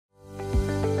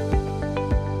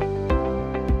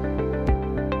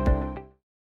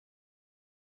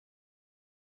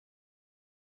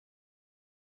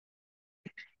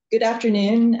Good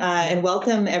afternoon and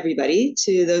welcome everybody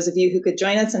to those of you who could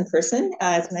join us in person.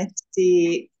 It's nice to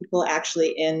see people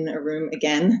actually in a room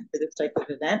again for this type of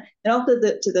event. And also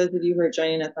to those of you who are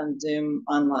joining us on Zoom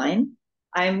online.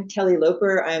 I'm Kelly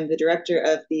Loper. I'm the director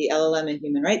of the LLM and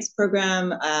Human Rights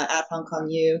Program at Hong Kong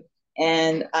U.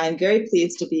 And I'm very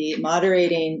pleased to be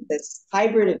moderating this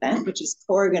hybrid event, which is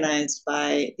co-organized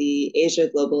by the Asia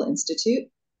Global Institute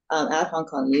at Hong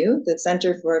Kong U, the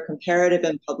Center for Comparative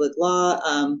and Public Law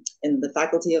in the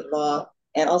Faculty of Law,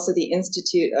 and also the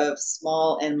Institute of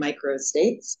Small and Micro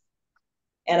States.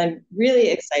 And I'm really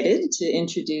excited to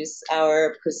introduce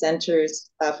our presenters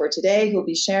for today, who will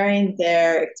be sharing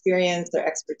their experience, their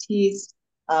expertise,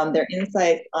 their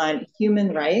insights on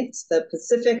human rights, the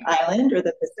Pacific Island or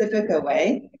the Pasifika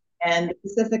Way. And the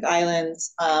Pacific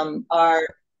Islands are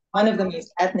one of the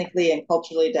most ethnically and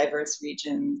culturally diverse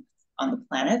regions on the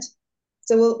planet.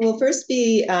 So we'll first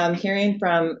be hearing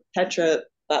from Petra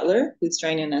Butler, who's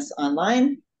joining us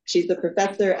online. She's a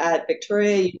professor at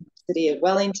Victoria University of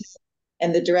Wellington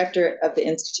and the director of the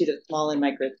Institute of Small and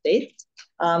Micro States.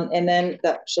 And then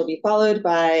she'll be followed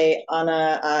by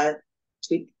Anna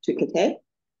Tuiketei,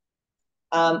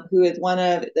 who is one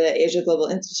of the Asia Global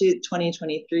Institute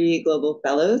 2023 Global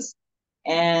Fellows.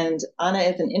 And Anna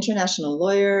is an international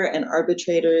lawyer and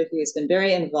arbitrator who has been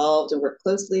very involved and worked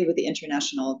closely with the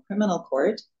International Criminal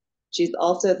Court. She's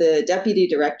also the deputy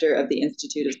director of the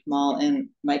Institute of Small and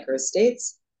Micro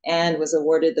States and was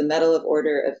awarded the Medal of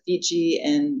Order of Fiji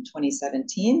in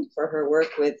 2017 for her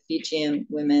work with Fijian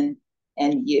women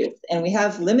and youth. And we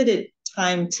have limited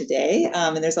time today,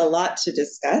 and there's a lot to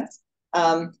discuss.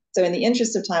 So in the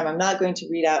interest of time, I'm not going to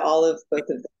read out all of both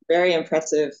of the very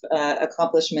impressive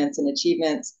accomplishments and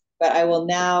achievements, but I will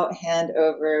now hand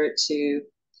over to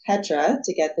Petra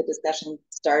to get the discussion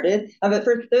started. But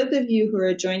for those of you who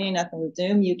are joining us on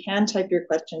Zoom, you can type your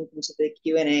questions into the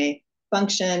Q&A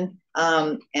function,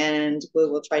 and we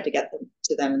will try to get them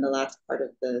to them in the last part of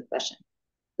the session.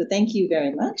 So thank you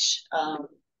very much.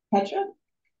 Petra?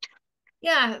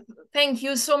 Yeah, thank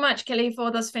you so much, Kelly, for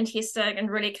this fantastic and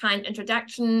really kind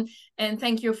introduction. And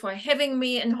thank you for having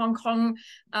me in Hong Kong.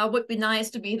 Would be nice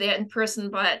to be there in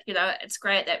person, but you know, it's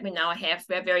great that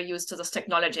we're very used to this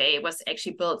technology, which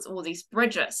actually builds all these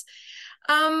bridges.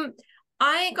 I'm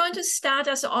going to start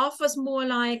us off with more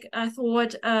like, I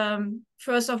thought,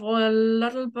 first of all, a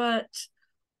little bit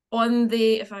on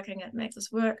the, if I can make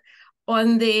this work,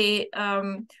 on the,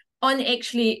 on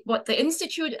actually what the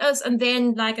Institute is, and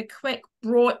then like a quick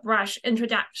broad brush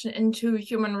introduction into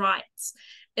human rights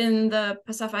in the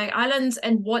Pacific Islands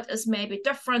and what is maybe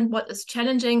different, what is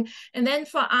challenging, and then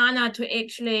for Anna to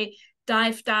actually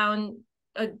dive down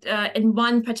in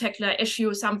one particular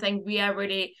issue, something we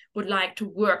really would like to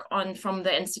work on from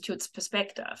the Institute's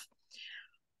perspective.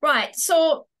 Right,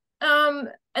 so and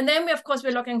then we, of course,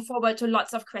 we're looking forward to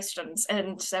lots of questions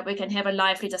and that we can have a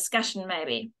lively discussion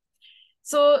maybe.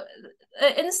 So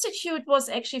the Institute was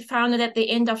actually founded at the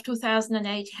end of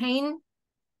 2018.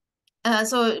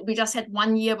 So we just had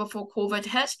 1 year before COVID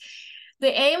hit.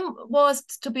 The aim was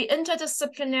to be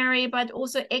interdisciplinary, but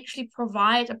also actually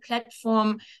provide a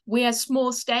platform where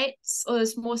small states or the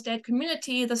small state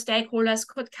community, the stakeholders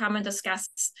could come and discuss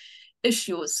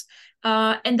issues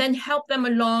and then help them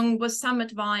along with some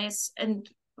advice and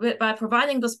by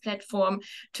providing this platform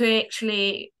to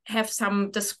actually have some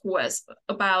discourse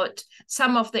about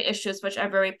some of the issues which are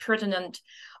very pertinent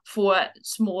for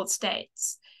small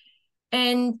states.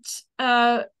 And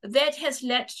that has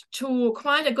led to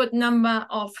quite a good number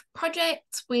of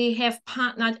projects. We have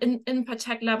partnered in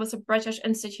particular with the British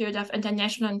Institute of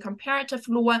International and Comparative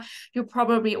Law, you're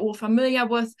probably all familiar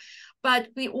with. But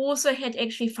we also had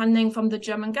actually funding from the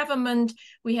German government.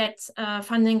 We had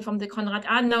funding from the Konrad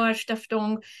Adenauer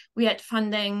Stiftung. We had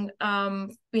funding,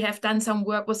 we have done some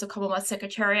work with the Commonwealth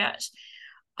Secretariat.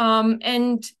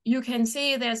 And you can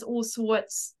see there's all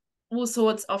sorts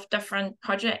of different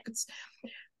projects.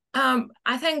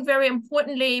 I think very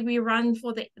importantly, we run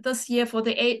this year for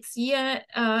the 8th year,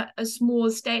 a small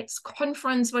states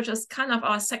conference, which is kind of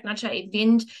our signature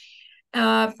event,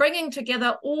 bringing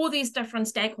together all these different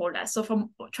stakeholders. So from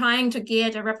trying to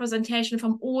get a representation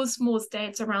from all small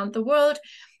states around the world,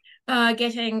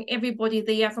 getting everybody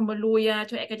there from a lawyer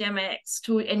to academics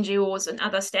to NGOs and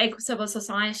other civil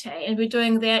society. And we're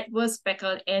doing that with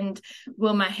Beckel and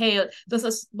Wilma Hale.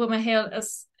 Wilma Hale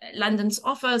is London's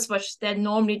office, which they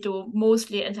normally do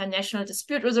mostly international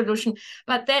dispute resolution.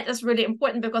 But that is really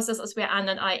important because this is where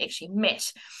Anna and I actually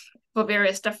met for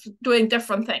various doing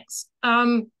different things.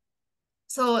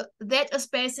 So that is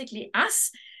basically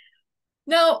us.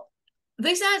 Now,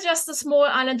 These are just the small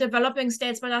island developing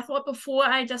states, but I thought before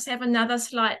I just have another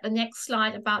slide, the next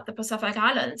slide about the Pacific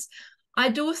Islands, I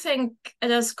do think it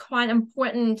is quite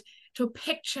important to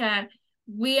picture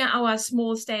where our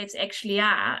small states actually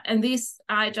are. And these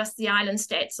are just the island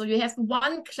states. So you have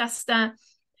one cluster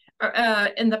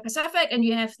in the Pacific and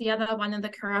you have the other one in the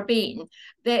Caribbean.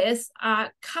 There is a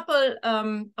couple,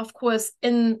 of course,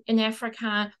 in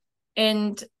Africa,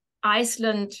 and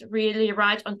Iceland really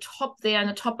right on top there, on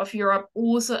the top of Europe,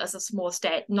 also as a small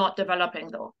state, not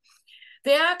developing though.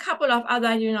 There are a couple of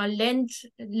other,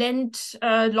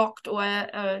 landlocked or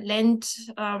land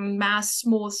mass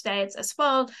small states as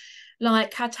well,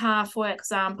 like Qatar, for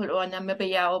example, or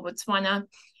Namibia or Botswana.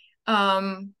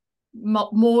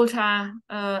 Malta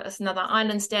is another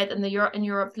island state in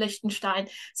Europe, Liechtenstein.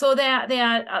 So there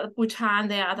are Bhutan,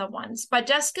 there are other ones. But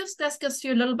this gives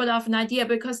you a little bit of an idea,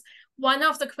 because one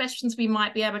of the questions we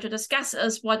might be able to discuss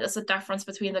is what is the difference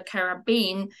between the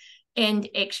Caribbean and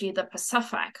actually the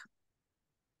Pacific.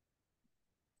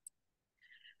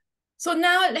 So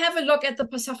now have a look at the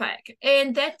Pacific,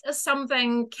 and that is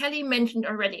something Kelly mentioned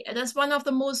already. It is one of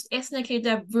the most ethnically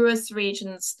diverse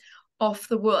regions of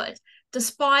the world,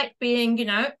 despite being,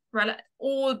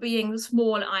 all being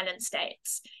small island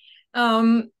states.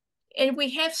 And we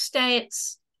have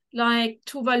states like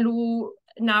Tuvalu,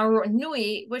 Nauru, and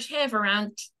Nui, which have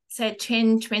around, say,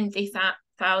 10,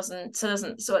 20,000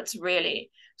 citizens, so it's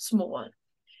really small.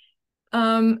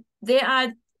 There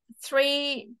are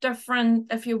three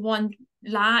different, if you want,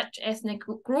 large ethnic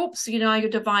groups. You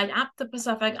divide up the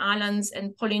Pacific Islands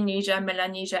in Polynesia,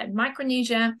 Melanesia, and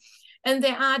Micronesia. And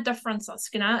there are differences,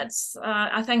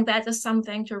 I think that is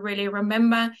something to really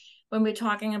remember when we're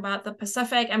talking about the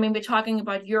Pacific. I mean, we're talking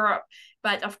about Europe,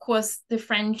 but of course, the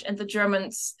French and the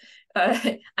Germans,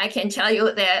 I can tell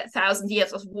you their 1,000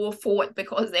 years of war fought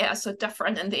because they are so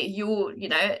different. And the EU,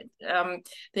 the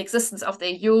existence of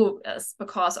the EU is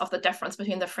because of the difference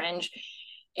between the French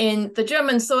and the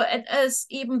Germans. So it is,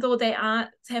 even though they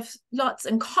have lots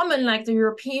in common, like the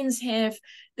Europeans have,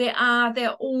 they are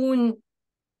their own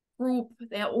group,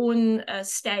 their own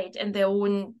state, and their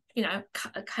own,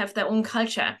 have their own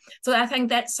culture. So I think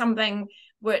that's something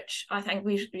which I think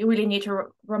we really need to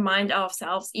remind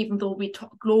ourselves, even though we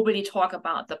globally talk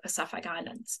about the Pacific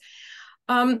Islands.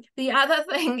 The other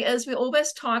thing is we're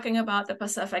always talking about the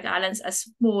Pacific Islands as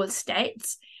small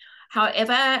states.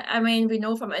 However, I mean, we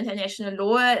know from international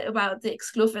law about the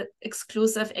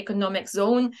exclusive economic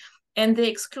zone, and the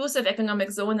exclusive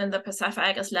economic zone in the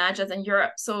Pacific is larger than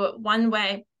Europe. So one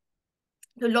way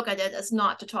to look at it is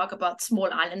not to talk about small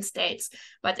island states,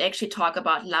 but actually talk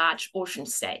about large ocean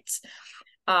states,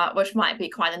 which might be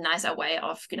quite a nicer way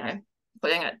of,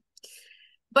 putting it.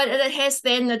 But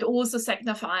it also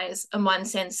signifies, in one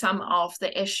sense, some of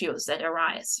the issues that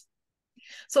arise.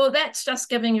 So that's just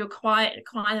giving you quite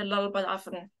a little bit of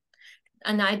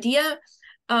an idea.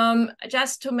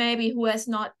 Just to maybe who has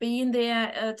not been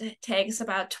there, it takes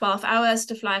about 12 hours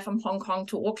to fly from Hong Kong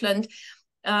to Auckland.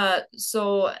 And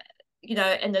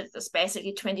it's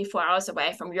basically 24 hours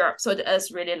away from Europe. So it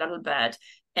is really a little bit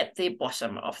at the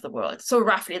bottom of the world. So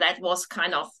roughly that was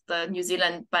kind of the New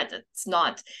Zealand, but it's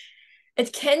not.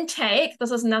 It can take,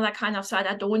 this is another kind of slide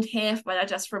I don't have, but I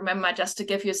just remember, just to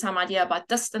give you some idea about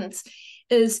distance,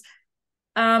 is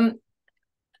to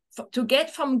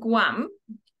get from Guam,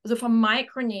 so from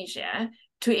Micronesia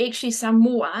to actually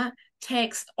Samoa,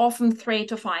 takes often 3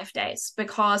 to 5 days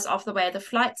because of the way the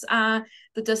flights are,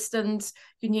 the distance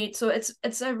you need. So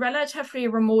it's a relatively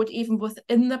remote, even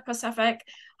within the Pacific,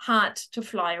 hard to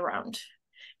fly around.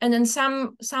 And in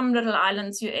some little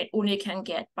islands, you only can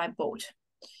get by boat.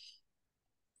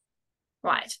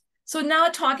 Right. So now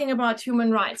talking about human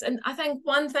rights. And I think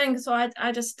one thing, so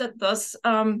I just did this,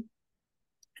 so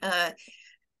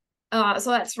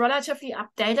that's relatively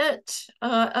updated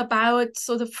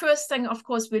so the first thing, of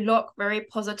course, we look very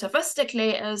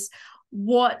positivistically is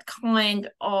what kind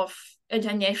of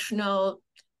international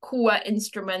core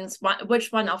instruments,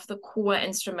 which one of the core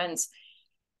instruments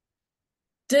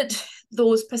did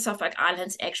those Pacific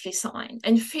Islands actually sign?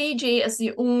 And Fiji is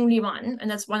the only one,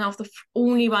 and it's one of the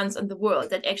only ones in the world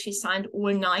that actually signed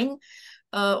all 9,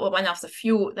 or one of the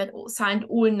few that signed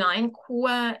all 9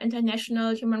 core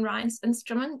international human rights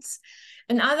instruments.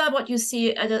 And what you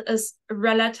see is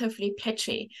relatively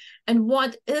patchy. And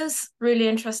what is really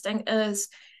interesting is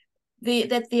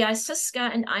that the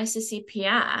ICISCA and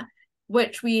ICCPL,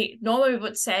 which we normally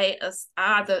would say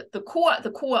are the core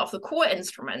of the core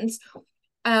instruments,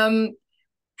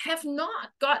 have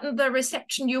not gotten the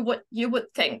reception you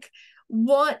would think.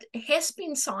 What has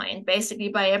been signed basically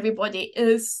by everybody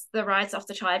is the Rights of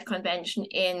the Child Convention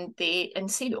in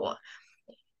CEDAW.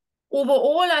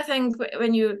 overall, I think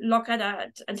when you look at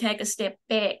it and take a step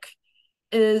back,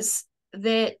 is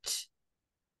that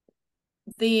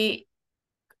the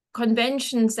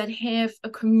conventions that have a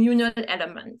communal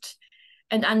element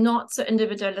and are not so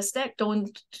individualistic,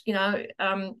 don't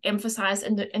emphasize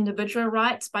individual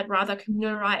rights, but rather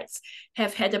communal rights,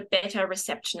 have had a better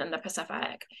reception in the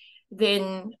Pacific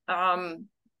than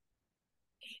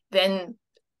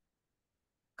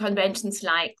conventions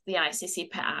like the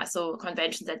ICCPL, so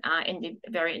conventions that are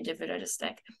very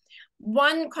individualistic.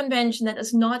 One convention that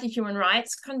is not a human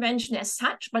rights convention as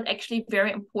such, but actually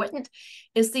very important,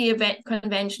 is the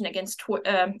Convention Against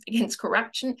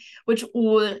Corruption, which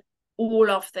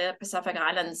all of the Pacific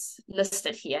Islands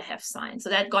listed here have signed. So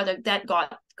that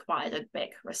got quite a big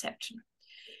reception.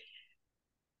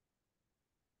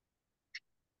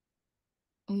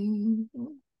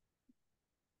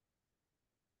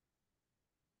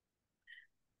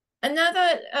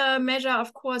 Another measure,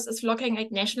 of course, is looking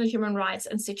at national human rights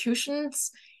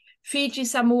institutions. Fiji,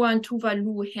 Samoa, and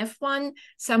Tuvalu have one.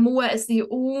 Samoa is the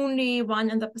only one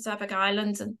in the Pacific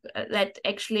Islands that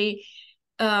actually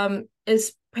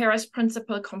is Paris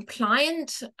Principle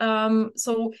compliant.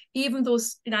 So even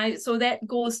those, so that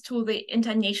goes to the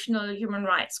international human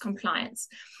rights compliance.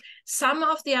 Some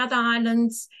of the other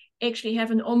islands actually have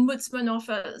an ombudsman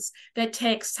office that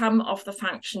takes some of the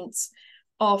functions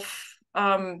of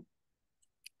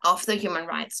the human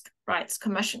rights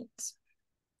commissions.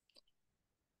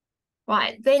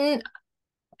 Right, then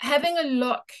having a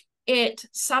look at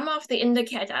some of the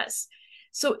indicators.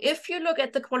 So if you look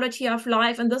at the quality of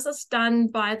life, and this is done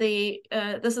by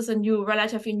this is a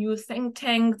relatively new think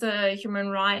tank, the Human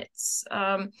Rights,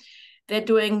 they're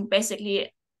doing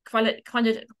basically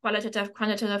quantitative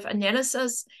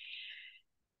analysis.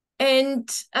 And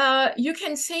you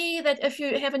can see that if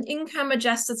you have an income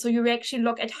adjusted, so you actually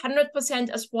look at 100%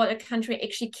 as what a country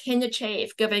actually can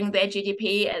achieve, given their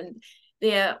GDP and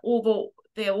their overall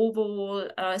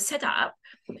setup,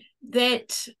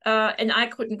 that, and I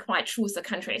couldn't quite choose the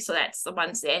country, so that's the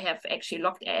ones they have actually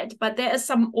looked at, but there is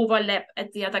some overlap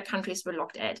at the other countries we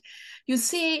looked at. You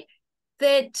see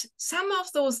that some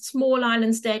of those small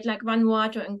island states like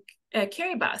Vanuatu and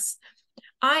Kiribati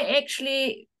are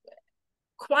actually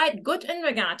quite good in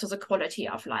regard to the quality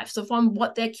of life. So from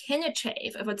what they can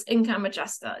achieve, if it's income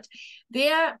adjusted,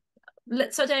 they're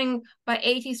sitting by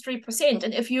 83%.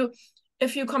 And if you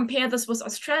compare this with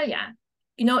Australia,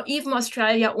 even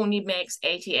Australia only makes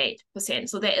 88%.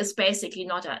 So there is basically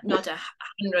not a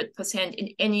 100% in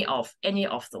any of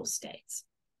those states.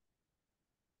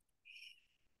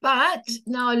 But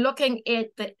now looking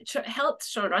at the health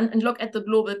children and look at the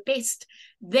global best,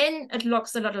 then it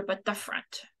looks a little bit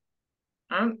different.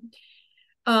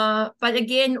 But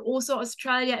again, also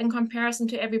Australia, in comparison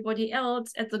to everybody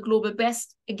else at the global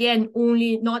best, again,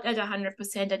 only not at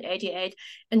 100% at 88%.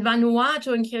 And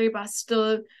Vanuatu and Kiribati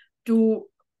still do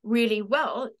really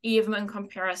well, even in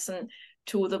comparison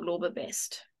to the global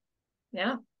best.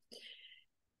 Yeah.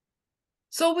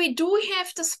 So we do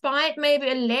have, despite maybe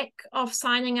a lack of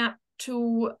signing up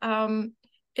to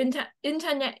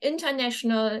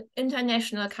international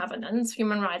covenants,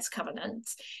 human rights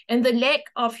covenants, and the lack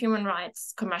of human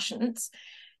rights commissions,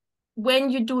 when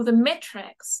you do the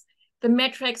metrics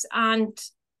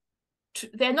aren't,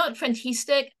 they're not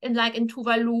fantastic, like in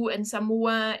Tuvalu and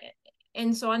Samoa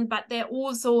and so on, but they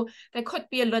could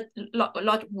be a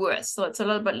lot worse. So it's a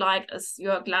little bit like, is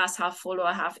your glass half full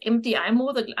or half empty? I'm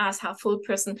more the glass half full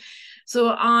person. So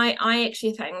I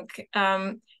actually think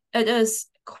it is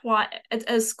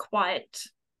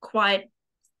quite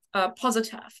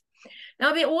positive.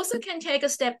 Now we also can take a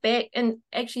step back and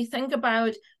actually think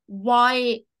about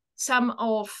why some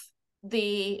of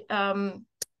the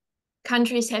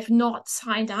countries have not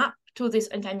signed up to these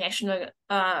international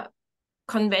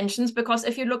conventions, because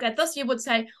if you look at this, you would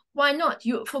say, why not?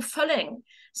 You're fulfilling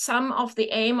some of the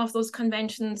aim of those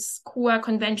conventions, core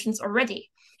conventions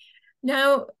already.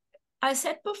 Now, I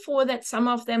said before that some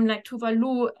of them, like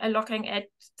Tuvalu, are looking at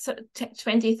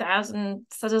 20,000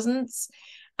 citizens.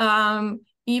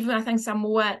 Even I think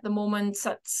Samoa at the moment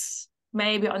sits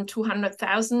maybe on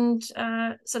 200,000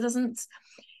 citizens.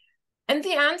 And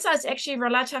the answer is actually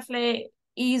relatively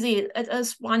easy. It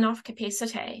is one of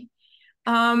capacity.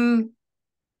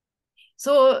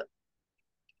 So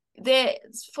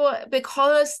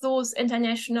because those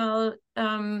international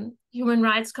human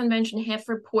rights convention have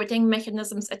reporting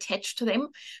mechanisms attached to them.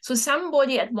 So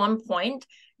somebody at one point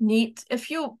if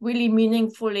you really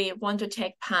meaningfully want to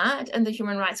take part in the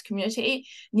human rights community,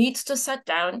 needs to sit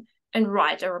down and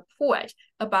write a report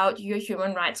about your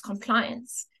human rights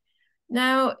compliance.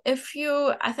 Now, I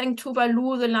think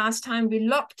Tuvalu, the last time we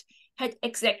looked, had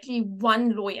exactly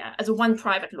one lawyer, as one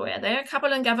private lawyer. There are a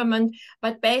couple in government,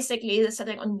 but basically they're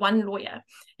sitting on one lawyer.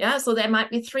 Yeah, so there might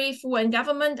be 3, 4 in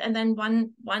government, and then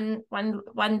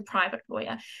one private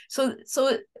lawyer. So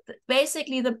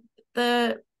basically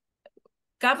the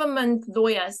government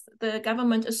lawyers, the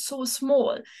government is so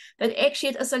small that actually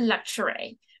it is a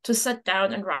luxury to sit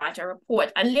down and write a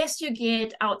report, unless you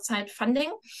get outside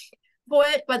funding for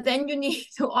it, but then you need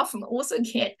to often also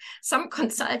get some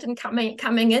consultant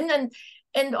coming in,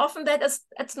 and often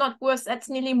it's not worth, that's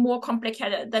nearly more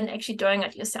complicated than actually doing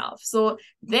it yourself. So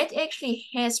that actually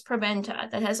has prevented,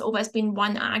 that has always been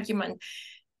one argument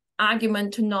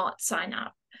to not sign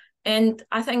up. And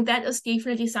I think that is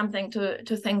definitely something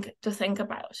to think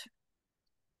about.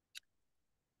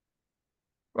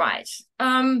 Right.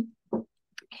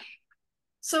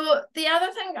 So the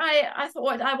other thing I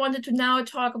thought I wanted to now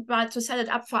talk about, to set it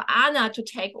up for Anna to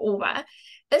take over,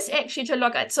 is actually to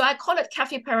look at, so I call it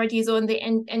Cafe Paradiso in the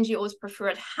NGO's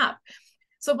preferred hub.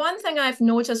 So one thing I've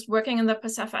noticed working in the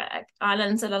Pacific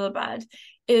Islands a little bit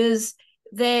is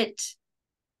that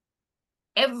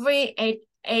every aid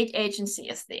agency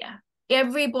is there.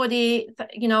 Everybody,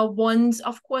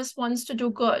 wants to do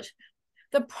good.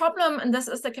 The problem, and this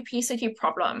is the capacity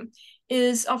problem,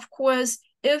 is of course,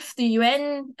 if the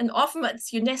UN, and often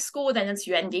it's UNESCO, then it's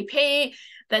UNDP,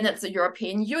 then it's the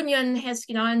European Union has,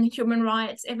 in human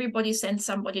rights, everybody sends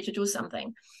somebody to do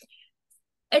something.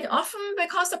 And often,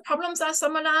 because the problems are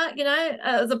similar,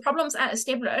 the problems are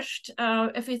established.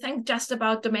 If you think just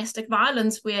about domestic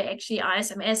violence, where actually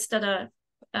ISMS did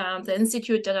the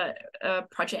Institute did a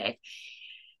project,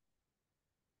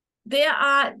 there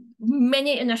are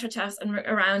many initiatives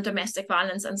around domestic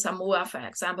violence in Samoa, for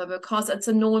example, because it's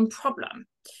a known problem.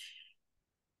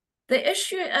 The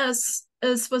issue is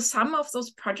with some of those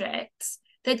projects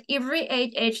that every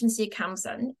aid agency comes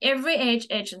in, every aid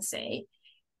agency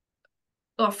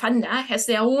or funder has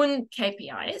their own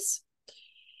KPIs.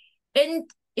 And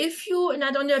and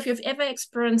I don't know if you've ever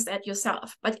experienced that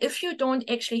yourself, but if you don't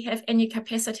actually have any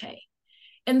capacity,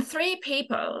 and 3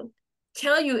 people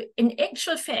tell you in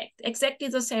actual fact exactly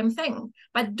the same thing,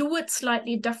 but do it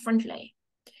slightly differently,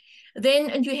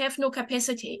 and you have no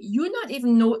capacity, you not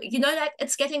even know, that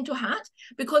it's getting too hard,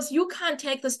 because you can't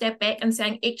take the step back and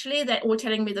saying, actually, they're all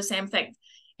telling me the same thing.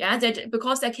 Yeah,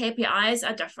 because their KPIs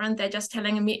are different, they're just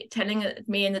telling me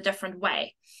in a different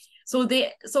way. So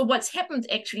what's happened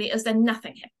actually is that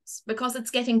nothing happens, because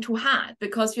it's getting too hard,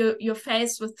 because you're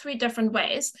faced with 3 different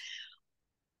ways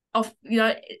of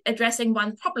addressing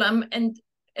one problem, and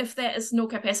if there is no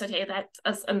capacity, that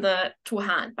is in the too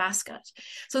hard basket.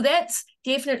 So that's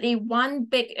definitely one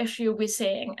big issue we're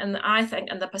seeing, and I think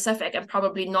in the Pacific, and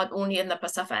probably not only in the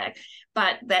Pacific,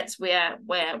 but that's where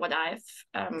what I've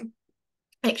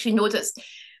actually noticed.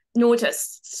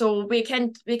 So we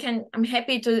can I'm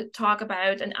happy to talk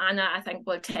about, and Anna I think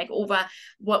will take over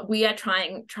what we are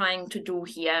trying to do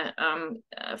here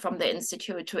from the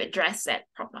Institute to address that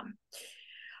problem.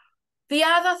 The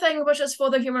other thing, which is for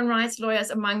the human rights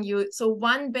lawyers among you, so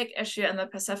one big issue in the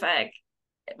Pacific,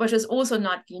 which is also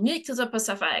not unique to the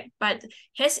Pacific, but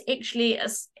has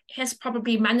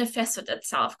probably manifested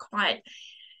itself quite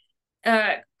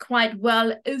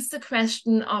well, is the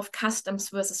question of customs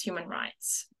versus human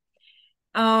rights.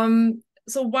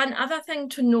 So one other thing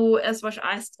to know is, which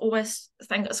I always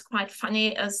think is quite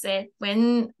funny, is that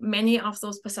when many of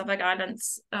those Pacific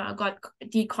islands got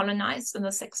decolonized in the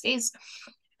 60s,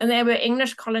 and they were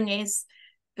English colonies,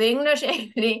 the English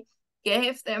actually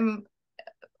gave them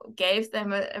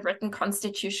a written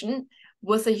constitution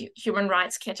with a human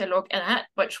rights catalogue in it,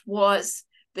 which was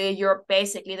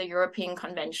basically the European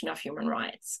Convention of Human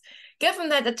Rights. Given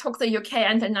that it took the UK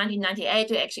until 1998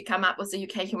 to actually come up with the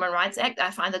UK Human Rights Act,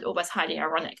 I find it always highly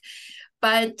ironic.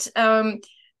 But and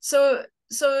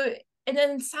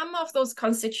in some of those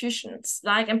constitutions,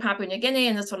 like in Papua New Guinea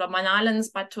and the Solomon Islands,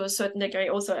 but to a certain degree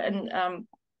also in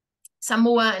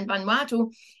Samoa and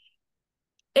Vanuatu,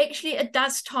 actually it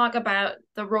does talk about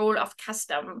the role of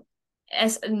custom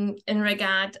as in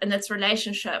regard in its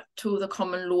relationship to the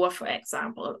common law, for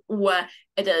example, or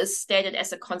it is stated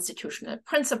as a constitutional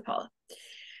principle.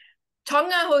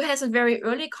 Tonga, who has a very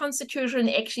early constitution,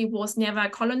 actually was never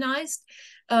colonized,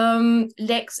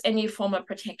 lacks any formal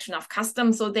protection of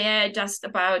customs. So they're just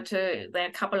about there are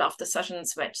a couple of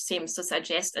decisions which seems to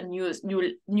suggest a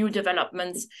new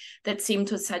developments that seem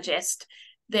to suggest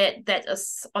that that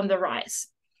is on the rise.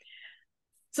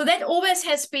 So that always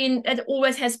has been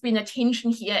a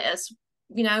tension here, is,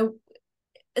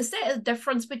 is there a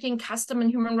difference between custom and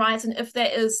human rights? And if there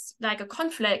is like a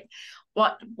conflict,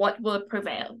 what will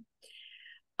prevail?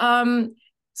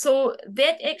 So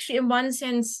that actually in one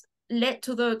sense led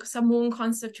to the Samoan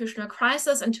constitutional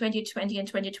crisis in 2020 and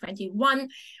 2021,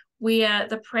 where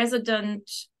the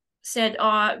president said,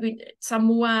 oh,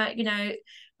 Samoa, you know,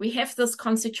 we have this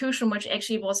constitution, which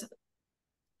actually was,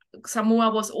 Samoa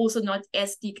was also not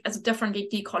as differently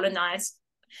decolonized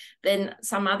than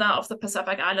some other of the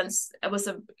Pacific Islands. It was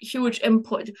a huge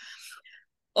input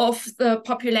of the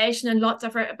population and lots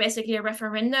of basically a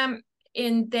referendum,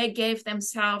 and they gave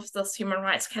themselves this human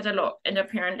rights catalog, and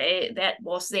apparently that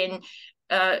was then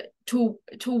too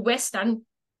Western,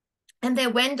 and they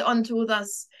went on to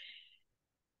this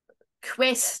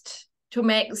quest to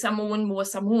make Samoan more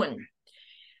Samoan.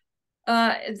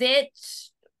 That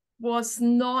was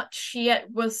not shared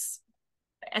with,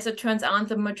 as it turns out,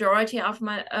 the majority of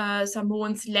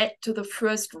Samoans, led to the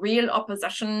first real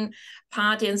opposition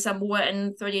party in Samoa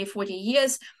in 30, 40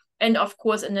 years, and of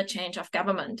course in the change of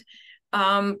government.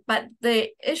 But the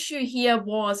issue here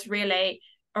was really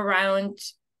around,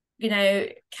 you know,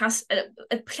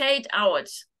 it played out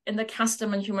in the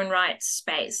custom and human rights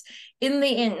space. In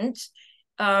the end,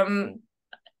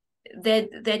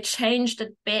 they changed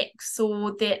it back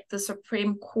so that the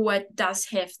Supreme Court does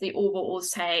have the overall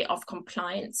say of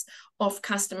compliance of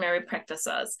customary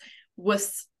practices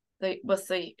with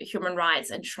the human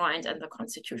rights enshrined in the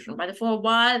Constitution. But for a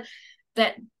while,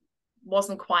 that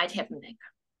wasn't quite happening.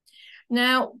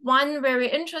 Now, one very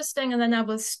interesting, and then I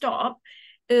will stop,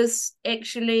 is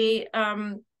actually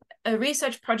a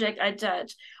research project I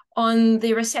did on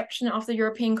the reception of the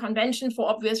European Convention, for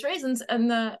obvious reasons, in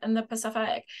the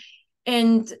Pacific.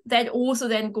 And that also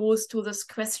then goes to this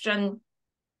question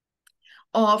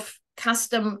of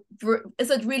custom.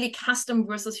 Is it really custom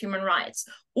versus human rights?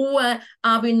 Or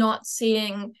are we not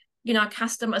seeing, you know,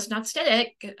 custom is not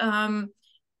static,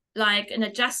 like an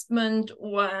adjustment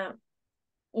or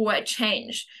a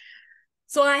change?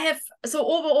 So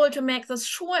overall, to make this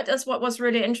short, is what was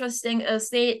really interesting is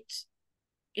that,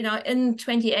 you know, in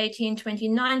 2018,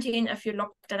 2019, if you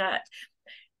looked at it,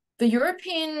 the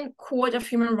European Court of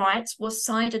Human Rights was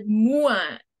cited more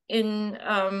in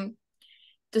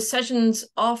decisions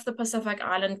of the Pacific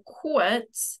Island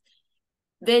courts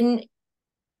than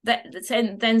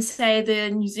say the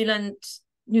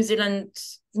New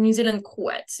Zealand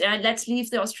courts. Yeah, let's leave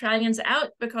the Australians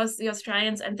out, because the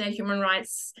Australians and their human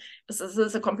rights, this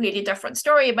is a completely different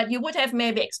story. But you would have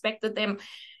maybe expected them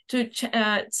to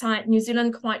cite New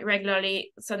Zealand quite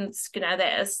regularly, since, you know,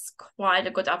 there is quite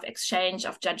a good of exchange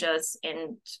of judges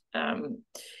and in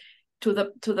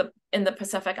the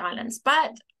Pacific Islands.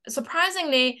 But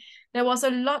surprisingly, there was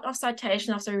a lot of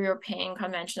citation of the European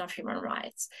Convention of Human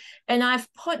Rights, and I've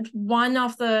put one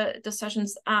of the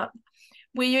decisions up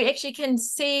where you actually can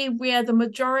see where the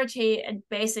majority and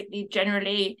basically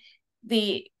generally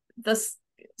this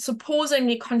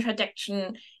supposedly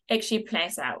contradiction actually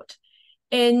plays out.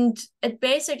 And it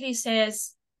basically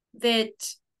says that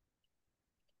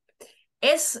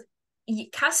as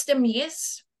custom,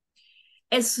 yes,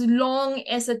 as long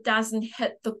as it doesn't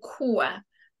hit the core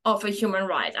of a human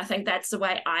right. I think that's the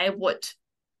way I would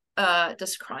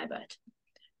describe it.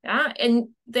 Yeah, and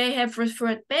they have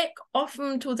referred back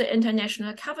often to the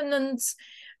international covenants,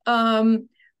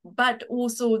 but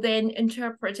also then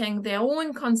interpreting their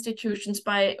own constitutions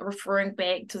by referring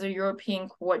back to the European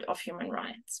Court of Human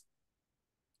Rights.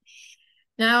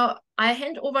 Now, I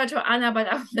hand over to Anna, but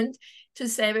I want to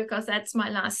say, because that's my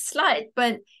last slide,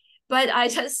 but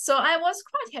I was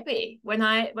quite happy when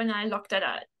I looked at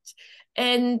it.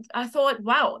 And I thought,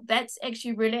 wow, that's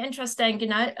actually really interesting, you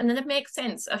know, and then it makes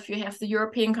sense if you have the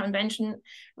European Convention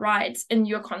rights in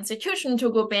your constitution to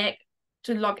go back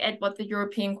to look at what the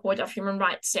European Court of Human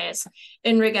Rights says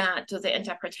in regard to the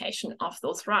interpretation of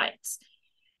those rights.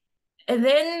 And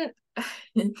then,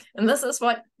 and this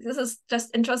is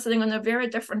just interesting on a very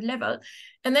different level.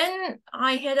 And then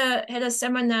I had a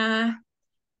seminar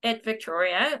at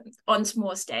Victoria on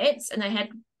small states, and I had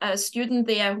a student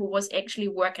there who was actually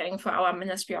working for our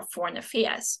Ministry of Foreign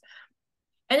Affairs.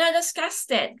 And I discussed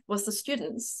that with the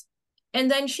students.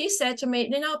 And then she said to me,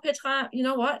 you know, Petra, you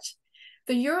know what?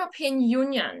 The European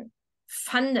Union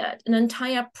funded an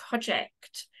entire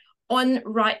project on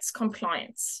rights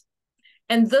compliance.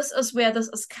 And this is where this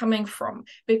is coming from,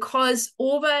 because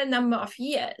over a number of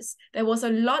years, there was a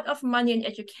lot of money and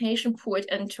education put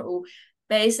into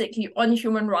basically on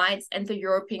human rights and the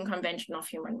European Convention of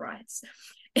Human Rights.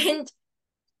 And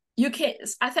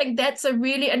I think that's a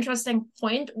really interesting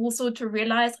point also to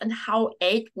realize and how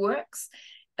aid works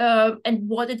and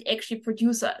what it actually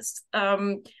produces.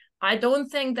 I don't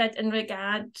think that in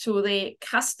regard to the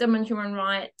custom and human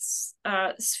rights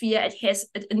sphere,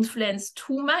 it influenced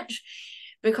too much.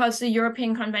 because the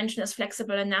European Convention is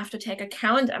flexible enough to take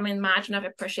account, I mean, margin of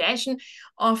appreciation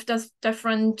of the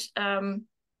different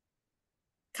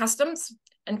customs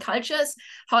and cultures.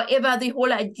 However, the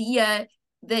whole idea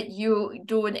that you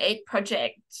do an aid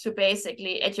project to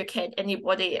basically educate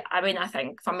anybody, I mean, I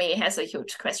think for me has a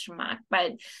huge question mark.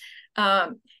 But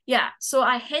yeah, so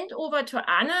I hand over to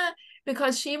Anna,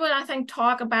 because she will, I think,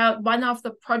 talk about one of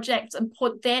the projects and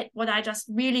put that, what I just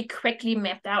really quickly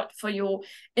mapped out for you,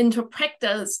 into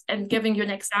practice and giving you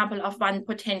an example of one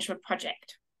potential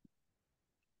project.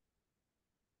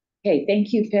 Okay,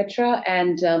 thank you, Petra,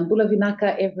 and Bula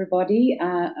Vinaka, everybody.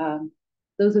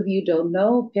 Those of you who don't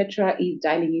know, Petra is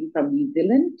dialing in from New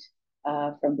Zealand,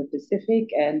 from the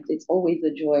Pacific, and it's always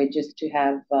a joy just to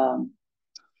have a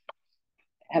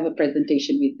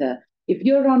presentation with her. If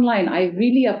you're online, I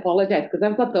really apologize because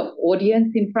I've got the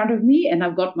audience in front of me and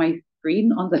I've got my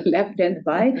screen on the left-hand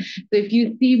side. So if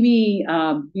you see me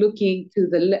looking to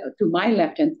my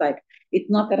left-hand side, it's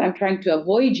not that I'm trying to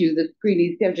avoid you. The screen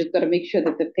is, I've just got to make sure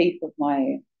that the pace of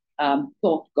my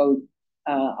thought goes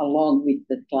along with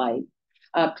the slides.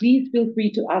 Please feel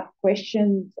free to ask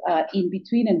questions in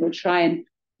between, and we'll try and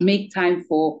make time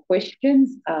for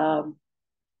questions.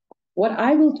 What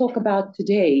I will talk about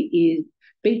today is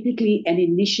basically an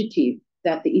initiative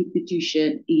that the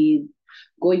institution is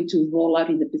going to roll out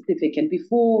in the Pacific. And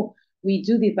before we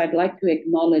do this, I'd like to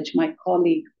acknowledge my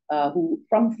colleague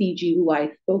from Fiji, who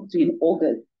I spoke to in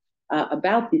August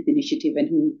about this initiative and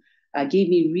who gave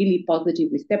me really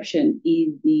positive reception,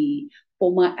 is the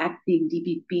former acting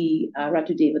DPP,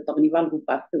 Ratu David Tognival, who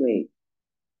passed away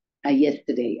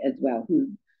yesterday as well, who's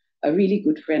a really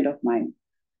good friend of mine.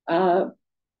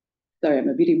 Sorry, I'm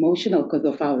a bit emotional because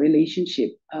of our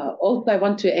relationship. Also, I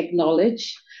want to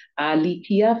acknowledge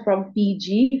Litia from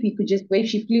Fiji. If you could just wave,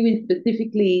 she flew in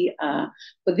specifically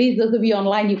for those of you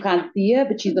online, you can't see her,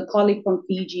 but she's a colleague from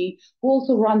Fiji who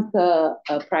also runs a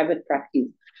private practice.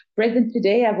 Present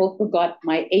today, I've also got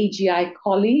my AGI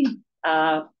colleague,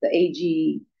 the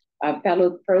AG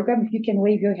Fellows Program. If you can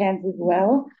wave your hands as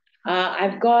well.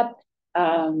 I've got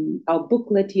our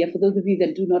booklet here. For those of you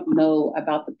that do not know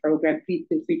about the program, please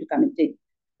feel free to come and take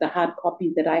the hard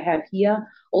copies that I have here.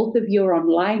 Also, if you're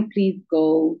online, please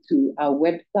go to our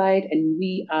website, and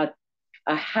we are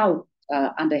a house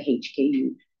under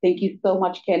HKU. Thank you so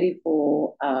much, Kelly,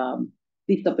 for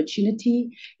this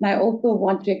opportunity. And I also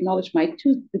want to acknowledge my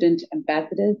two student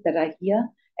ambassadors that are here,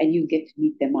 and you get to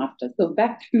meet them after. So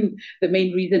back to the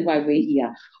main reason why we're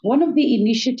here. One of the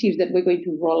initiatives that we're going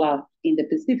to roll out in the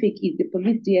Pacific is the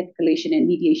Police De-Escalation and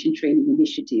Mediation Training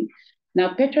Initiative.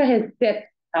 Now, Petra has set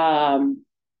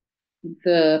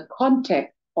the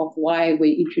context of why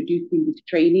we're introducing this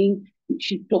training.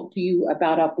 She talked to you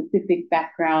about our Pacific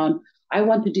background. I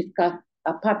want to discuss,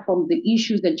 apart from the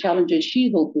issues and challenges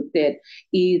she's also said,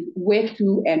 is where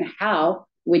to and how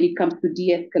when it comes to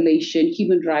de-escalation,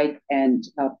 human rights, and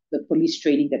the police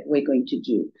training that we're going to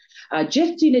do.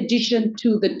 Just in addition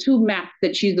to the two maps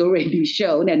that she's already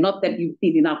shown, and not that you've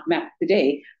seen enough maps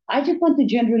today, I just want to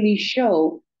generally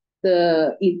show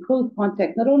in close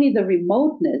context, not only the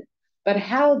remoteness, but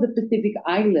how the Pacific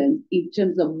Islands, in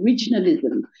terms of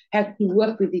regionalism, has to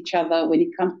work with each other when it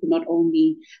comes to not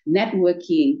only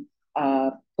networking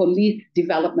police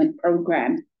development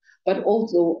programs, but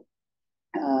also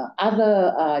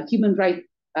other human rights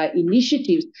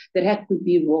initiatives that have to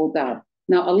be rolled out.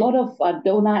 Now, a lot of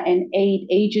donor and aid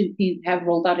agencies have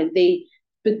rolled out, and they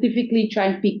specifically try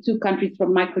and pick 2 countries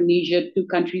from Micronesia, 2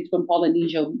 countries from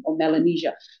Polynesia or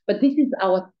Melanesia. But this is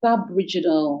our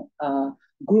sub-regional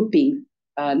grouping,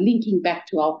 linking back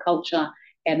to our culture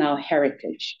and our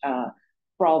heritage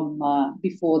from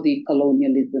before the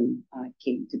colonialism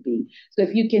came to be. So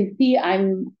if you can see,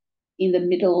 I'm in the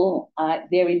middle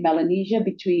there in Melanesia,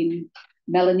 between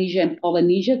Melanesia and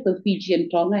Polynesia. So Fiji and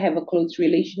Tonga have a close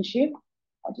relationship.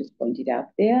 I'll just point it out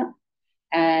there.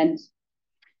 And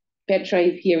Petra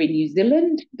is here in New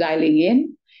Zealand, dialing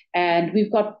in. And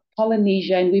we've got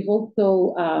Polynesia, and we've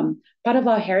also, part of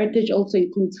our heritage also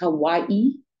includes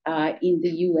Hawaii in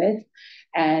the US.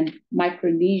 And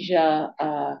Micronesia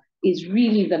is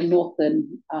really the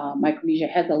northern, Micronesia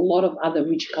has a lot of other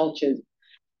rich cultures.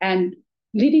 And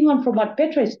leading on from what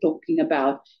Petra is talking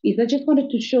about, is I just wanted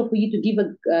to show for you to give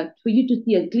for you to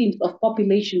see a glimpse of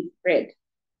population spread.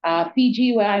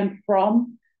 Fiji, where I'm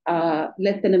from,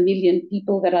 less than 1 million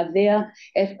people that are there,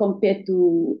 as compared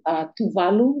to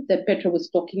Tuvalu that Petra was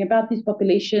talking about. This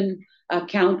population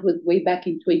count was way back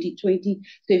in 2020.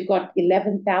 So you've got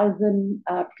 11,000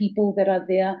 people that are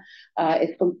there, as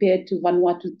compared to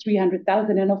Vanuatu,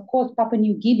 300,000. And of course, Papua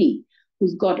New Guinea,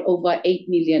 who's got over 8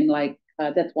 million,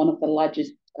 that's one of the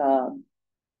largest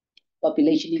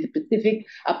population in the Pacific,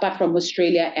 apart from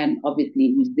Australia and obviously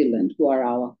New Zealand, who are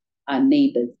our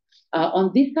neighbors.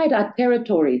 On this side are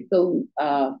territories. So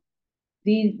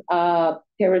these are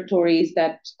territories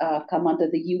that come under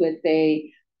the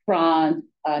USA, France,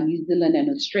 New Zealand, and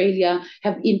Australia,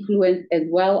 have influence as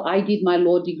well. I did my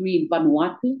law degree in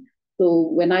Vanuatu. So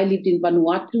when I lived in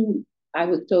Vanuatu, I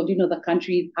was told, the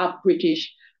country is half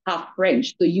British, half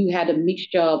French. So you had a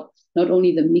mixture of not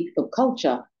only the mix of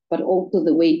culture, but also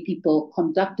the way people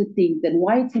conducted things. And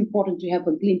why it's important to have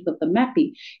a glimpse of the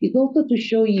mapping is also to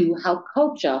show you how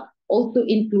culture also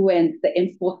influenced the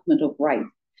enforcement of rights,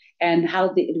 and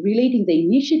how relating the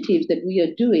initiatives that we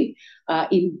are doing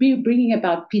in bringing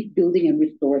about peace building and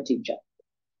restorative justice.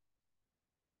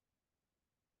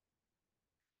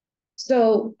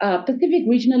 So Pacific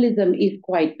regionalism is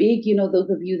quite big. Those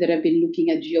of you that have been looking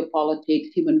at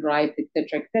geopolitics, human rights, et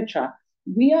cetera,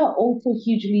 we are also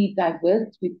hugely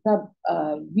diverse with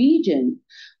sub-regions,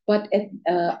 but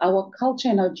our culture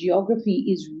and our geography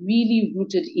is really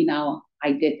rooted in our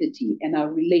identity and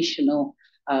our relationship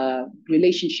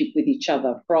with each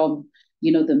other, from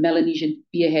the Melanesian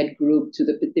Spearhead Group to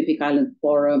the Pacific Islands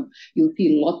Forum. You'll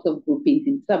see lots of groupings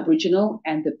in sub-regional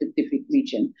and the Pacific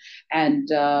region. And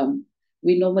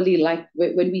we normally like,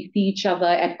 when we see each other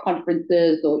at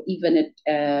conferences or even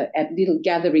at little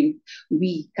gatherings,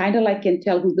 we kind of can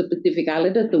tell who's the Pacific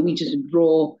Islander, so we just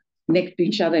draw next to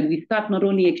each other and we start not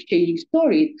only exchanging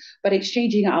stories, but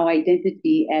exchanging our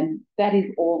identity. And that is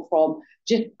all from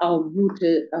just our root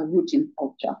in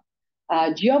culture.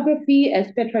 Geography,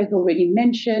 as Petra has already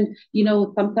mentioned,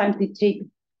 sometimes it takes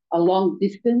a long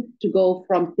distance to go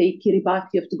from, say, Kiribati.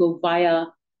 You have to go via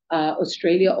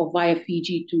Australia or via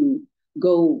Fiji to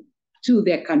go to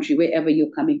their country, wherever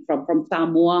you're coming from. From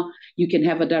Samoa, you can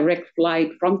have a direct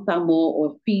flight from Samoa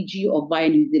or Fiji or via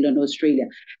New Zealand or Australia.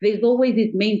 There's always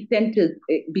these main centers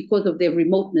because of their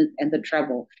remoteness and the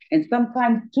travel. And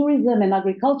sometimes tourism and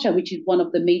agriculture, which is one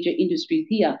of the major industries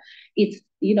here, it's,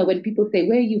 when people say,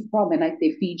 where are you from? And I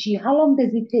say, Fiji. How long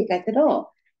does it take? I said,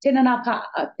 10 and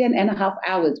a half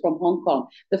hours from Hong Kong.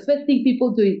 The first thing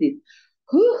people do is this,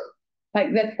 whew,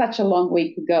 that's such a long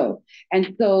way to go.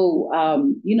 And so,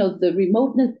 the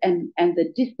remoteness and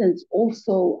the distance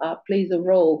also plays a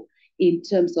role in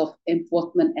terms of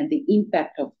enforcement and the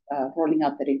impact of rolling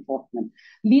out that enforcement.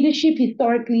 Leadership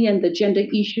historically and the gender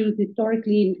issues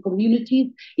historically in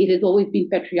communities, it has always been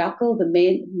patriarchal. The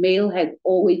male has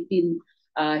always been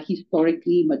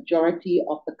historically, majority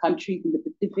of the countries in the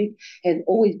Pacific has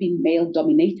always been male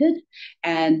dominated,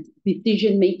 and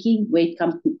decision making when it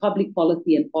comes to public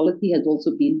policy and policy has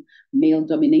also been male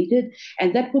dominated.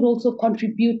 And that could also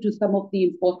contribute to some of the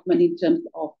enforcement in terms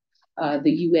of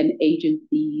the UN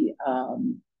agency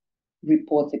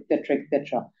reports, etc.,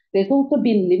 etc. There is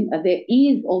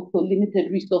also limited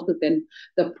resources, and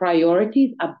the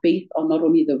priorities are based on not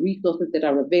only the resources that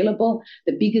are available.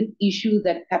 The biggest issue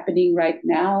that's happening right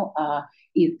now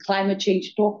is climate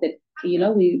change talk. That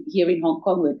we here in Hong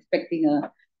Kong, we're expecting a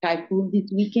typhoon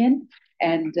this weekend,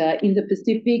 and in the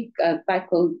Pacific,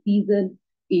 cyclone season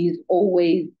is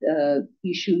always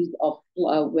issues of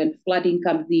when flooding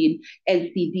comes in,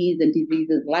 NCDs and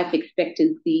diseases, life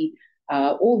expectancy.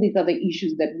 All these other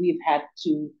issues that we've had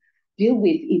to deal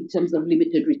with in terms of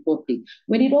limited resourcing.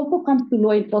 When it also comes to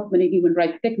law enforcement and human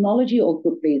rights, technology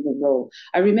also plays a role.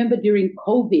 I remember during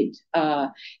COVID,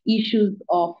 issues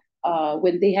of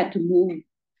when they had to move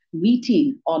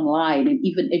meetings online and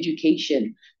even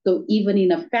education. So even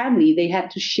in a family, they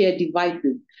had to share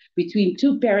devices between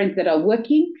two parents that are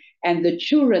working and the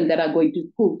children that are going to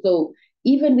school. So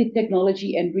even with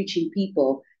technology and reaching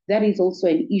people, that is also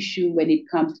an issue when it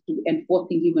comes to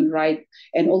enforcing human rights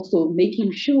and also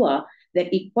making sure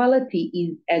that equality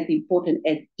is as important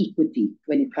as equity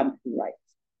when it comes to rights.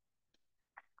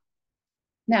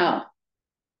 Now,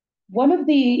 one of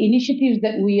the initiatives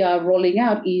that we are rolling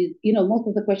out is, most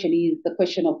of the question is the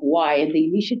question of why, and the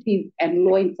initiative and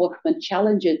law enforcement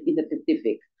challenges in the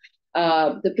Pacific.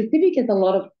 The Pacific has a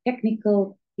lot of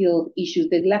technical skills issues.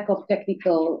 There's lack of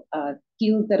technical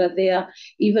skills that are there.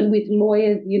 Even with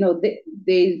lawyers,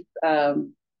 there's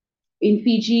in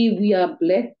Fiji, we are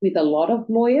blessed with a lot of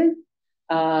lawyers,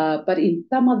 but in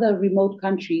some other remote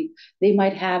countries, they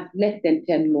might have less than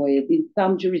 10 lawyers. In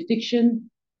some jurisdictions,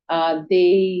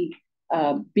 being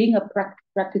a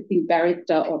practicing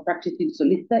barrister or practicing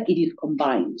solicitor, it is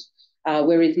combined.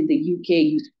 Whereas in the UK,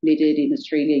 you split it. In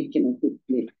Australia, you can also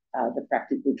split the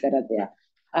practices that are there.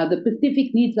 The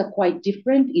Pacific needs are quite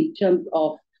different in terms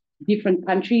of different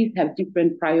countries have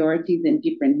different priorities and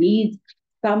different needs.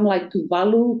 Some like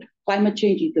Tuvalu, climate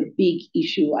change is a big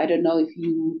issue. I don't know if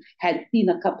you had seen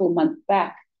a couple months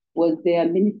back, was their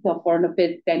Minister of Foreign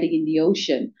Affairs standing in the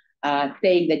ocean,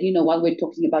 saying that, while we're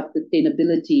talking about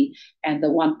sustainability and the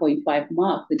 1.5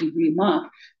 mark, the degree mark,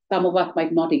 some of us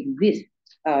might not exist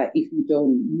if we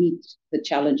don't meet the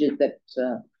challenges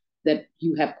that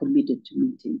you have committed to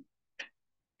meeting.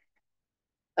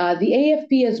 The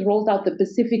AFP has rolled out the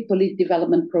Pacific Police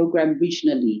Development Program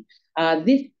regionally.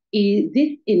 This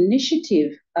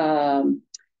initiative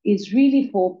is really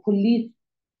for police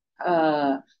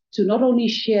to not only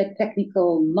share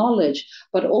technical knowledge,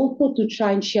 but also to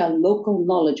try and share local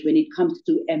knowledge when it comes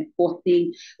to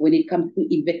enforcing, when it comes to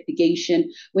investigation,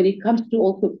 when it comes to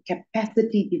also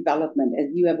capacity development, as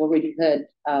you have already heard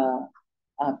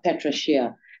Petra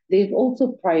share. There's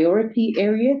also priority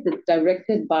areas that's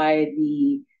directed by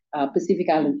the Pacific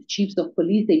Islands Chiefs of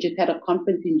Police. They just had a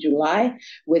conference in July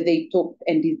where they talked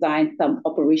and designed some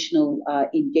operational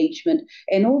engagement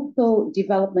and also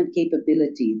development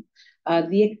capabilities.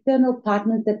 The external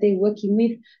partners that they're working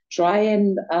with try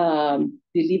and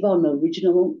deliver on a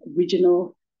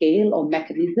regional scale or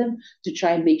mechanism to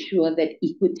try and make sure that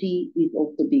equity is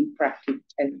also being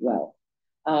practiced as well.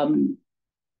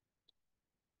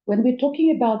 When we're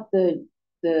talking about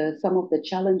some of the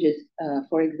challenges,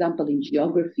 for example, in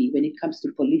geography, when it comes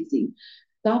to policing,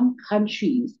 some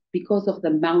countries, because of the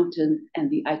mountains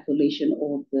and the isolation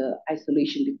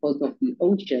because of the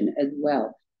ocean as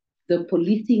well, the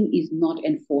policing is not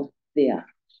enforced there.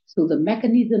 So the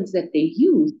mechanisms that they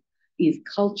use is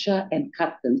culture and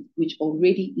customs, which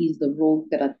already is the roles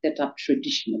that are set up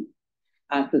traditionally.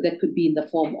 So that could be in the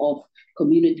form of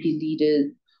community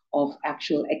leaders, of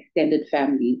actual extended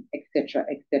families, etc.,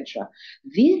 etc.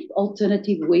 These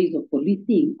alternative ways of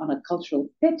policing on a cultural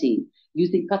setting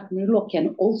using customary law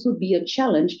can also be a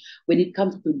challenge when it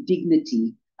comes to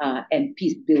dignity and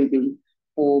peace building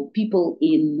for people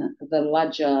in the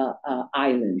larger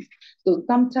islands. So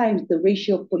sometimes the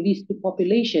ratio of police to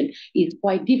population is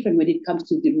quite different when it comes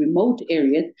to the remote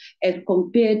areas as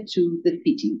compared to the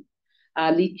cities.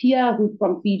 Litia, who's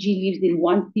from Fiji, lives in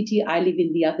one city. I live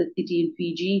in the other city in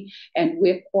Fiji, and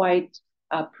we're quite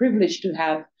privileged to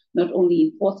have not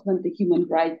only enforcement, the human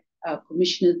rights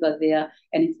commissioners are there,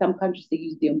 and in some countries they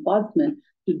use the ombudsman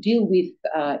to deal with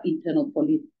internal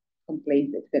police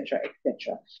complaints, etc.,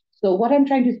 etc. So what I'm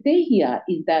trying to say here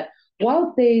is that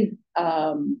while there's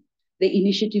the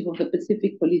initiative of the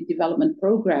Pacific Police Development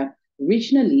Program,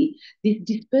 regionally, this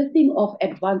dispersing of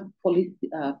advanced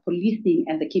policing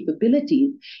and the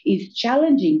capabilities is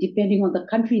challenging depending on the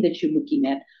country that you're looking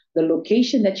at, the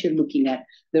location that you're looking at,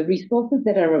 the resources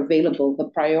that are available, the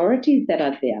priorities that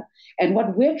are there. And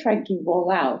what we're trying to roll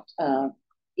out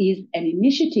is an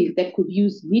initiative that could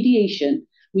use mediation,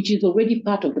 which is already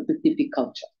part of the Pacific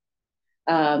culture.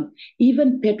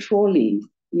 Even patrolling,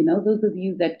 those of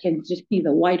you that can just see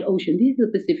the wide ocean, this is the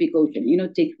Pacific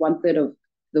Ocean, takes 1/3 of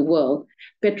the world,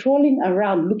 patrolling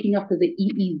around, looking after the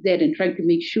EEZ and trying to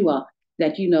make sure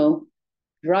that,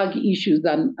 drug issues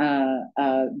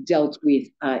are dealt with,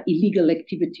 illegal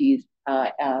activities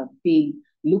being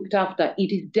looked after.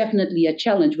 It is definitely a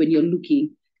challenge when you're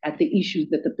looking at the issues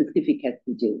that the Pacific has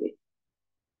to deal with.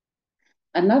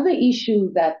 Another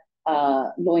issue that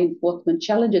law enforcement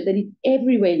challenges, and it's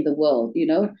everywhere in the world,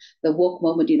 the woke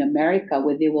moment in America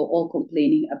where they were all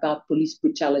complaining about police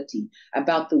brutality,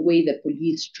 about the way that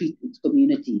police treat its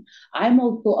community. I'm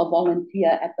also a volunteer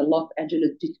at the Los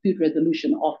Angeles Dispute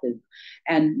Resolution Office,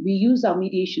 and we use our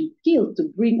mediation skills to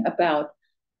bring about,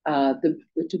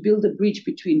 to build a bridge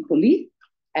between police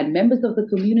and members of the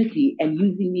community, and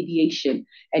using mediation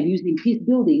and using peace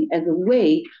building as a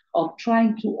way of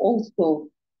trying to also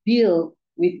deal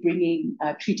with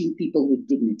treating people with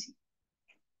dignity.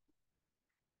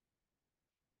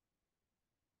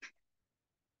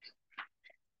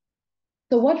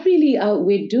 So what really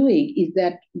we're doing is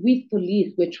that with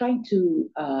police, we're trying to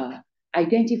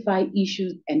identify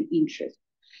issues and interests.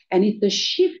 And it's a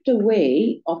shift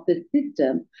away of the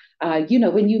system.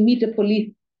 When you meet the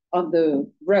police on the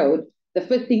road, the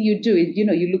first thing you do is,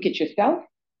 you look at yourself.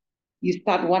 You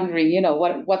start wondering,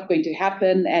 what's going to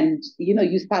happen. And,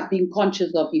 you start being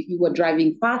conscious of if you were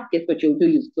driving fast, guess what you'll do?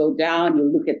 You slow down,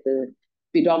 you'll look at the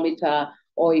speedometer,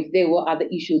 or if there were other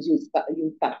issues,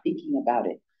 you'll start thinking about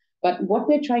it. But what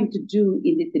we're trying to do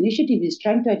in this initiative is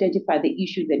trying to identify the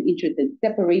issues and interests and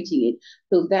separating it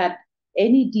so that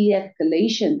any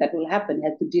de-escalation that will happen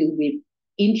has to deal with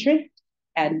interest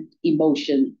and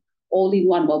emotion all in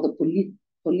one, while the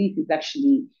police is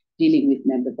actually dealing with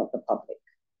members of the public.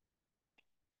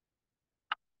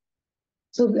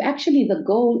 So actually the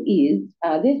goal is,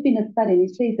 there's been a study and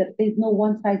it says that there's no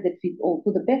one size that fits all.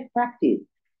 So the best practice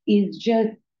is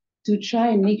just to try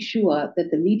and make sure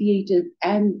that the mediators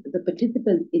and the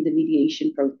participants in the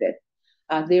mediation process,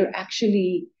 they're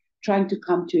actually trying to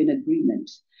come to an agreement.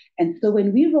 And so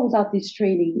when we rolled out this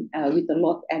training with the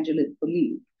Los Angeles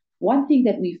police, one thing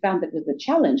that we found that was a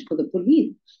challenge for the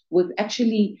police was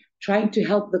actually trying to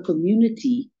help the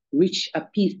community reach a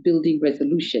peace-building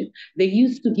resolution. They're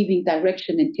used to giving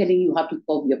direction and telling you how to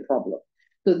solve your problem.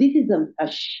 So this is a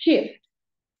shift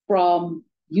from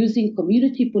using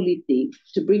community policing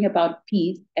to bring about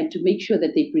peace and to make sure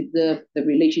that they preserve the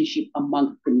relationship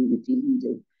amongst community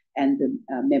leaders and the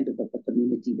members of the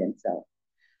community themselves.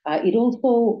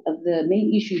 The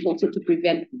main issue is also to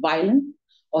prevent violence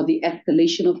or the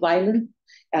escalation of violence,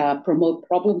 promote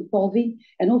problem solving,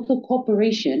 and also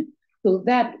cooperation, so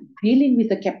that dealing with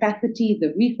the capacity,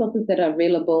 the resources that are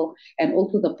available, and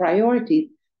also the priorities,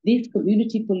 this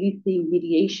community policing,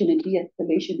 mediation, and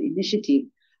de-escalation initiative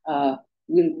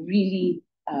will really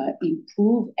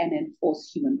improve and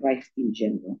enforce human rights in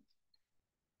general.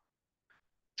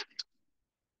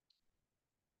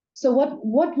 So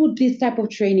what would this type of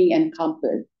training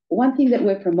encompass? One thing that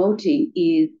we're promoting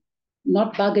is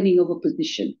not bargaining over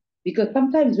position, because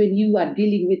sometimes when you are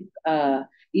dealing with,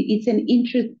 it's an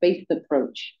interest-based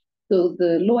approach. So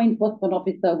the law enforcement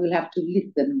officer will have to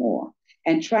listen more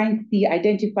and try and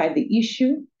identify the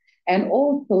issue, and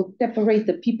also separate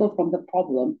the people from the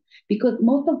problem. Because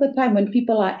most of the time when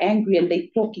people are angry and they're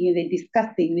talking and they're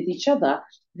discussing with each other,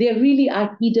 there really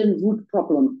are hidden root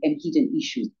problems and hidden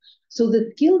issues. So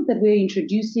the skills that we're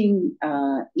introducing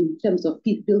in terms of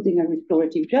peace building and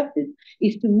restorative justice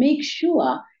is to make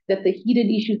sure that the hidden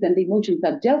issues and the emotions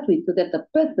are dealt with, so that the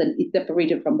person is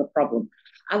separated from the problem.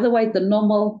 Otherwise, the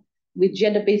normal, with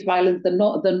gender-based violence, the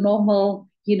normal,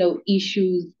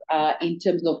 issues in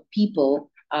terms of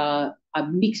people are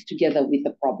mixed together with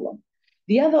the problem.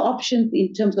 The other options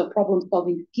in terms of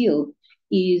problem-solving skills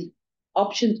is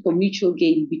options for mutual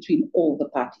gain between all the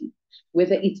parties,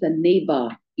 whether it's a neighbor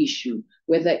issue,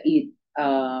 whether it's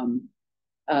a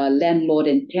landlord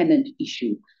and tenant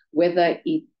issue, whether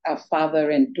it's a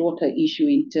father and daughter issue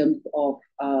in terms of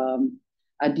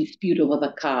a dispute over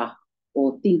the car,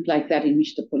 or things like that, in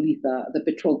which the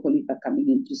patrol police are coming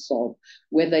in to solve,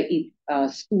 whether it's a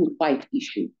school fight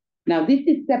issue. Now, this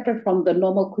is separate from the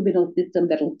normal criminal system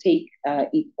that will take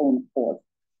its own course.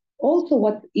 Also,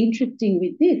 what's interesting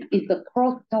with this is the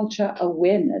cross-culture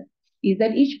awareness, is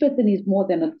that each person is more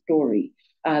than a story.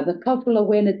 The cultural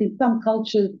awareness, in some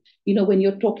cultures, when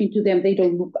you're talking to them, they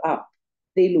don't look up.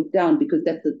 They look down, because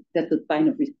that's a sign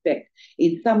of respect.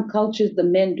 In some cultures, the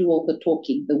men do all the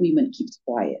talking, the women keep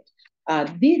quiet.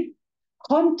 This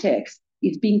context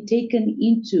is being taken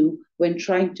into when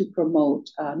trying to promote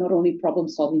not only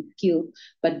problem-solving skills,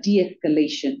 but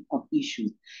de-escalation of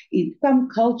issues. In some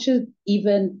cultures,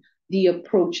 even the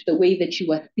approach, the way that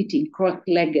you are sitting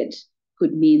cross-legged,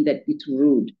 could mean that it's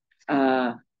rude.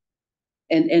 And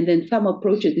then some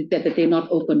approaches is that they're not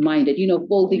open-minded.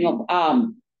 Folding of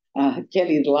arms.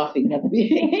 Kelly is laughing at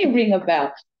me. Ring a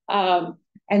bell.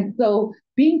 And so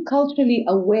being culturally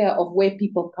aware of where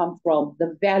people come from,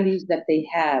 the values that they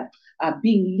have,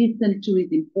 being listened to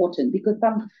is important, because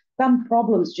some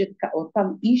problems or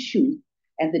some issues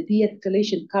and the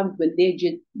de-escalation comes when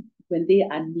they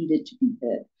are needed to be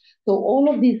heard. So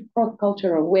all of these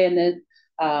cross-cultural awareness,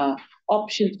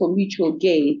 options for mutual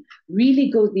gain, really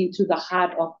goes into the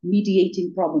heart of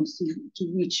mediating problems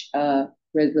to reach a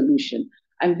resolution.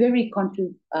 I'm very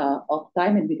conscious of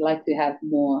time, and we'd like to have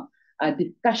more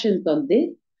discussions on this.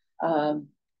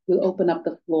 We'll open up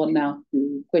the floor now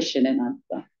to question and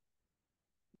answer.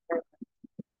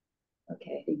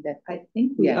 Okay, I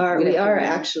think we are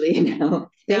actually now.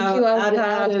 Thank you, Alta.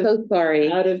 I'm so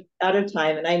sorry. Out of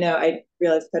time, and I know I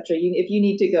realize, Petra, if you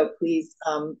need to go, please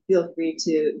feel free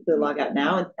to log out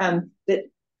now. But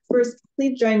first,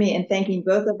 please join me in thanking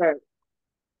both of our.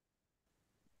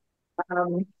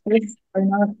 These are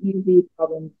not easy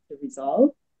problems to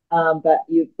resolve, but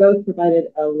you've both provided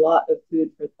a lot of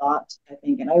food for thought, I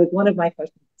think. And one of my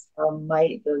questions,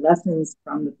 might the lessons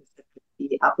from the Pacific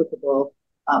be applicable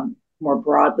more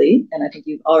broadly? And I think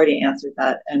you've already answered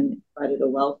that and provided a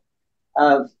wealth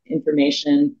of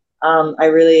information. I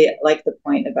really like the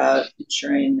point about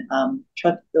ensuring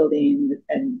trust building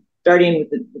and starting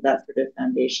with that sort of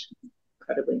foundation.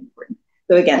 Incredibly important.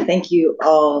 So again, thank you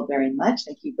all very much.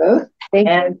 Thank you both. Thank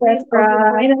you,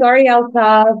 Petra. Sorry,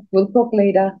 Alta. We'll talk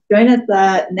later. Join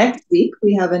us next week.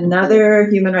 We have another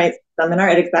human rights seminar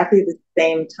at exactly the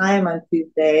same time on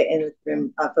Tuesday in this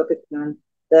room, focusing on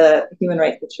the human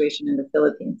rights situation in the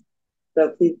Philippines.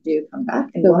 So please do come back.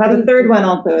 And we'll have a third one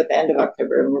also at the end of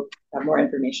October, and we'll have more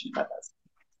information about those.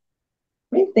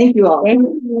 Great. Thank you all. Thank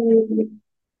you.